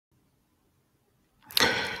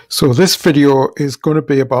So this video is going to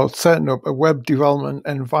be about setting up a web development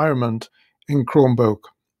environment in Chromebook.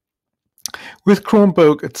 With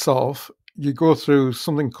Chromebook itself, you go through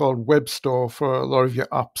something called Web Store for a lot of your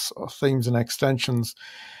apps or themes and extensions.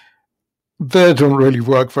 They don't really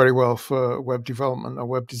work very well for web development or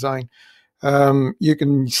web design. You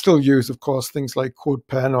can still use, of course, things like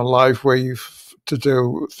CodePen or Livewave to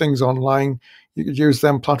do things online. You could use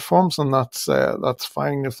them platforms, and that's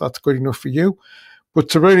fine if that's good enough for you. But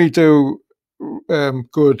to really do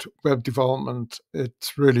good web development,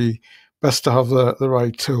 it's really best to have the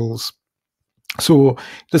right tools. So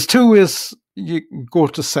there's two ways you can go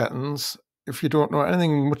to settings. If you don't know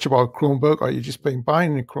anything much about Chromebook or you've just been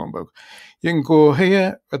buying a Chromebook, you can go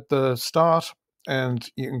here at the start and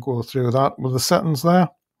you can go through that with the settings there.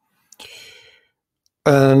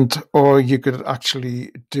 Or you could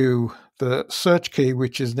actually do the search key,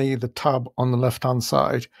 which is near the tab on the left-hand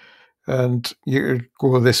side. And you could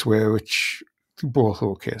go this way, which both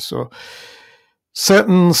okay. So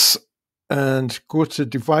settings and go to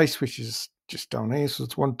device, which is just down here. So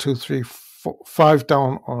it's 1, 2, 3, 4, 5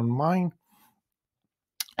 down on mine.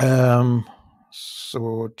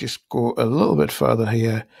 So just go a little bit further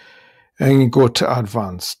here and you go to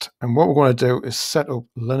advanced. And what we're going to do is set up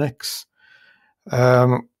Linux,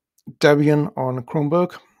 Debian on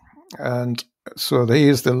Chromebook. And so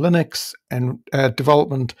here's the Linux and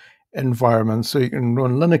development environment, so you can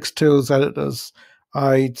run Linux tools, editors,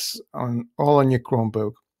 IDEs all on your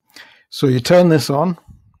Chromebook. So you turn this on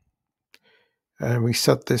and we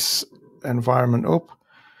set this environment up.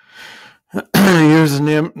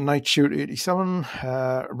 Username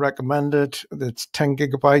Nightshoot87, recommended. It's 10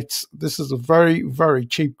 gigabytes. This is a very, very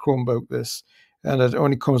cheap Chromebook, this, and it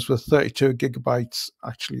only comes with 32 gigabytes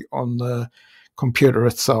actually on the computer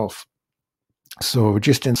itself. So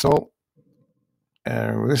just install.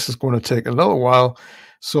 This is going to take a little while,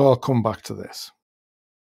 so I'll come back to this.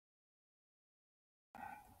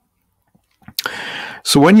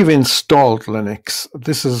 So when you've installed Linux,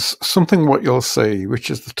 this is something what you'll see,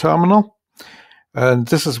 which is the terminal. And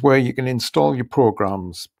this is where you can install your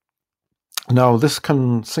programs. Now, this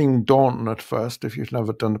can seem daunting at first if you've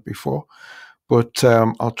never done it before, but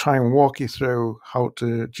I'll try and walk you through how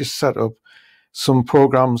to just set up some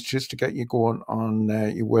programs just to get you going on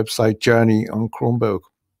your website journey on Chromebook.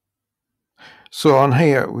 So on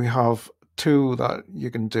here we have two that you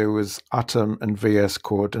can do is Atom and VS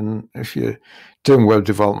Code, and if you're doing web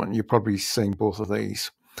development you're probably seeing both of these.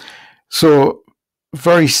 So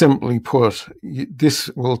very simply put, this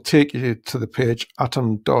will take you to the page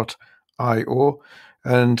atom.io,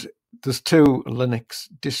 and there's two Linux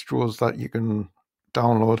distros that you can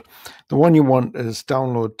download. The one you want is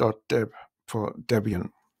download.deb for Debian.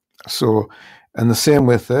 So, and the same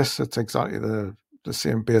with this, it's exactly the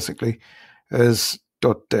same basically as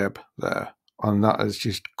 .deb there, and that is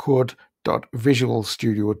just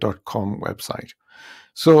code.visualstudio.com website.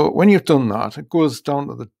 So when you've done that, it goes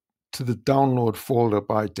down to the download folder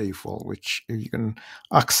by default, which you can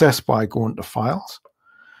access by going to files.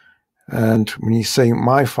 And when you say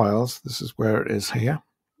my files, this is where it is here.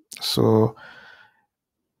 So,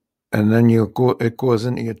 and then it goes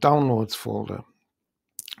into your downloads folder.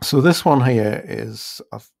 So this one here is,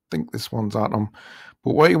 I think this one's Atom.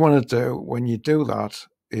 But what you want to do when you do that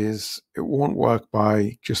is it won't work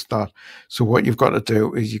by just that. So what you've got to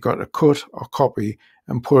do is you've got to cut or copy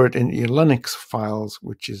and put it into your Linux files,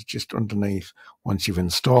 which is just underneath once you've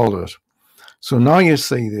installed it. So now you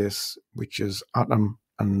see this, which is Atom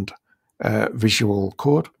and Visual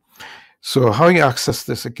Code. So how you access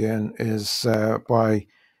this again is by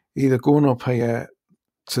either going up here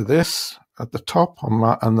to this at the top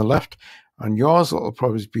on the left, and yours will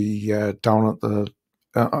probably be down at the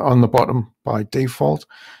on the bottom by default.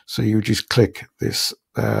 So you just click this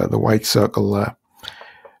the white circle there.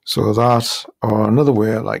 So that, or another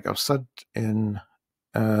way, like I've said in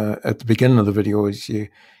at the beginning of the video, is you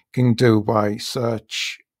can do by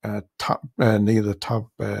search near the tab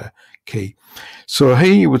key. So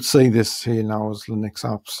here you would see this here now as Linux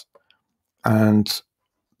apps, and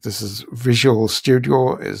this is Visual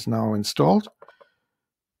Studio is now installed.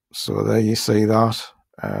 So there you see that.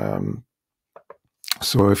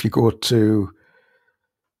 So if you go to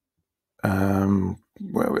where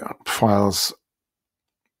we are, files.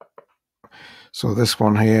 So this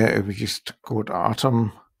one here, if we just go to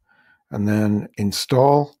Atom and then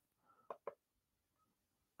install,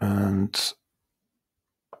 and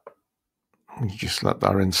you just let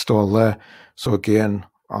that install there. So again,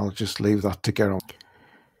 I'll just leave that to get on.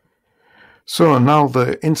 So now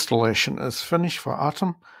the installation is finished for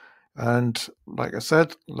Atom, and like I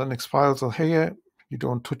said, Linux files are here. You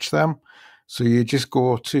don't touch them. So you just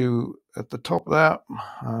go to at the top there,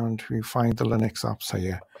 and we find the Linux apps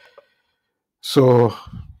here. So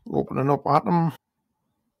opening up Atom.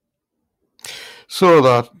 So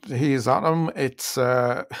that here's Atom. It's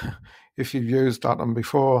if you've used Atom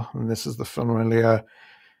before, and this is the familiar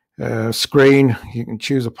screen, you can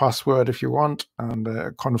choose a password if you want, and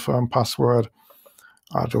confirm password.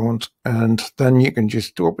 I don't. And then you can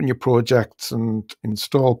just open your projects and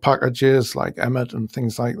install packages like Emmet and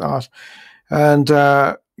things like that. And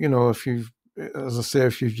if you've, as I say,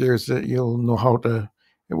 if you've used it, you'll know how to.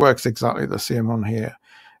 It works exactly the same on here,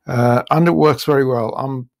 and it works very well.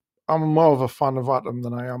 I'm more of a fan of Atom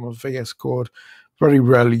than I am of VS Code. Very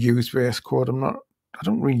rarely use VS Code. I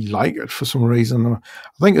don't really like it for some reason. I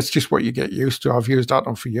think it's just what you get used to. I've used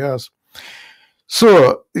Atom for years.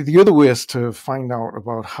 So the other way is to find out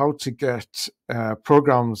about how to get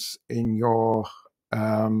programs in your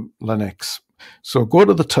Linux. So go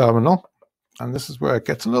to the terminal, and this is where it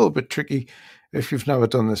gets a little bit tricky if you've never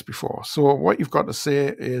done this before. So what you've got to say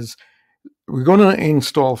is, we're going to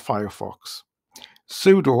install Firefox.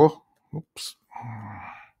 Sudo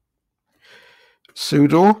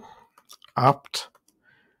apt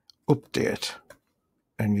update,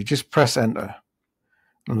 and you just press enter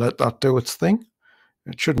and let that do its thing.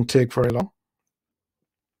 It shouldn't take very long.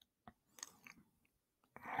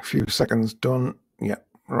 A few seconds done. Yeah,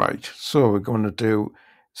 right. So we're going to do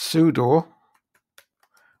sudo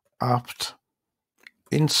apt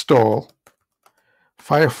install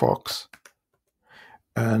Firefox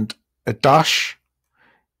and a dash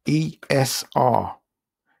ESR,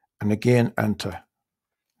 and again enter.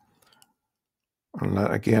 And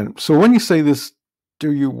that again. So when you say this,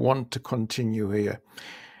 do you want to continue here?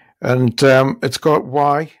 And it's got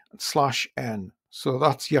Y/N. So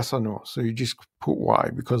that's yes or no. So you just put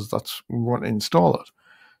Y because that's we want to install it.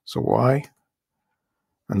 So Y,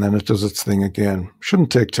 and then it does its thing again.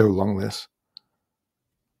 Shouldn't take too long, this.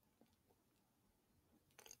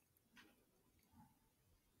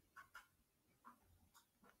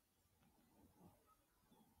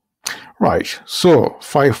 Right, so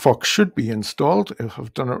Firefox should be installed if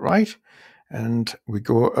I've done it right. And we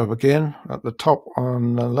go up again at the top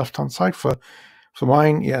on the left-hand side for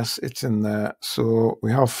mine. Yes, it's in there. So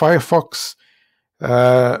we have Firefox,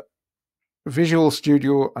 Visual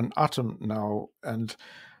Studio, and Atom now. And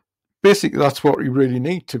basically, that's what you really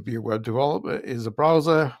need to be a web developer, is a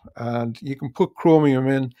browser. And you can put Chromium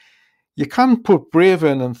in. You can put Brave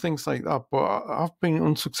in and things like that, but I've been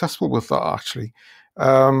unsuccessful with that, actually.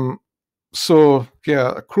 So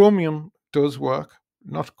yeah, Chromium does work,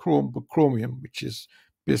 not Chrome, but Chromium, which is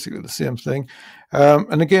basically the same thing.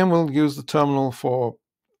 And again, we'll use the terminal for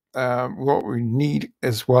what we need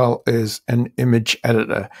as well is an image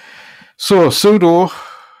editor. So sudo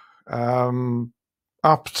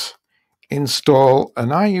apt install,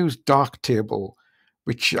 and I use Darktable,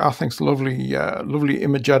 which I think is a lovely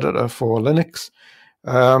image editor for Linux.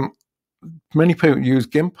 Many people use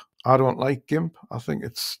GIMP. I don't like GIMP. I think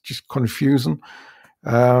it's just confusing.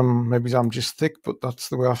 Maybe I'm just thick, but that's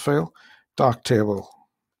the way I feel. Darktable.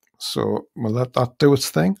 So we'll let that do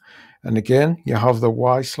its thing. And again, you have the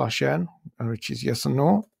Y/N, which is yes and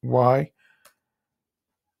no. Y.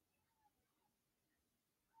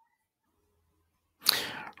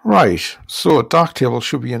 Right. So Darktable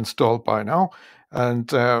should be installed by now.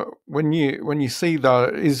 And when you see that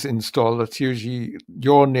it is installed, it's usually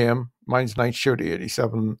your name. Mine's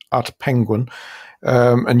NightShooter87 at Penguin,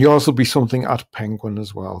 and yours will be something at Penguin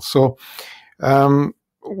as well. So,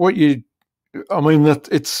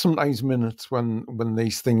 it's sometimes minutes when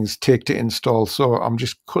these things take to install. So I'm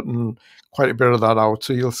just cutting quite a bit of that out.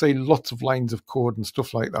 So you'll see lots of lines of code and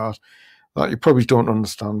stuff like that you probably don't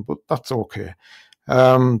understand, but that's okay.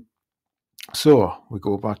 So we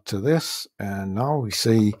go back to this, and now we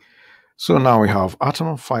see. So now we have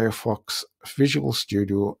Atom, Firefox, Visual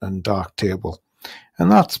Studio, and Darktable.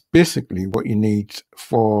 And that's basically what you need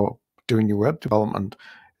for doing your web development.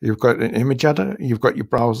 You've got an image editor, you've got your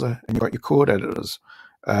browser, and you've got your code editors.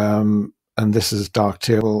 And this is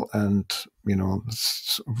Darktable, and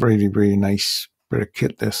it's really, really nice bit of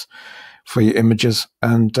kit, this, for your images.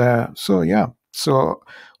 And so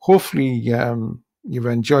hopefully you've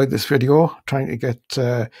enjoyed this video, trying to get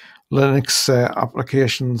Linux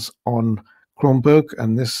applications on Chromebook,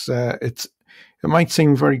 and this it might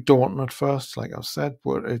seem very daunting at first, like I've said,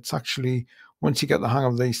 but it's actually, once you get the hang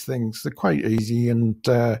of these things, they're quite easy and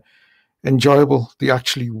enjoyable. They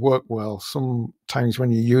actually work well. Sometimes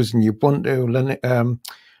when you're using Ubuntu,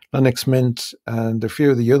 Linux Mint, and a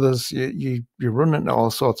few of the others, you run into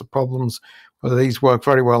all sorts of problems, but these work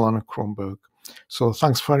very well on a Chromebook. So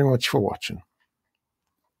thanks very much for watching.